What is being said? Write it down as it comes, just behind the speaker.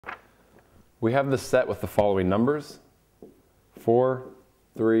We have this set with the following numbers: 4,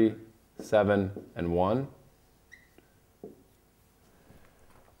 3, 7, and 1.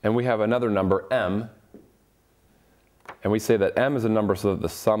 And we have another number, m. And we say that m is a number so that the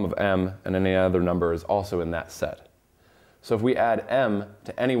sum of m and any other number is also in that set. So if we add m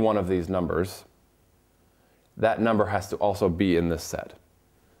to any one of these numbers, that number has to also be in this set.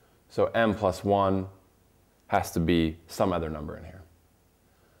 So m plus 1 has to be some other number in here.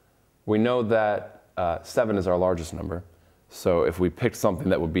 We know that 7 is our largest number. So if we picked something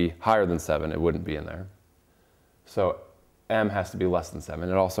that would be higher than 7, it wouldn't be in there. So m has to be less than 7.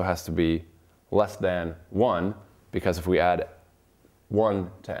 It also has to be less than 1, because if we add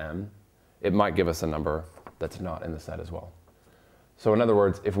 1 to m, it might give us a number that's not in the set as well. So in other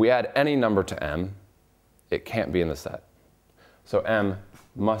words, if we add any number to m, it can't be in the set. So m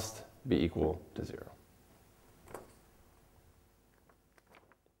must be equal to 0.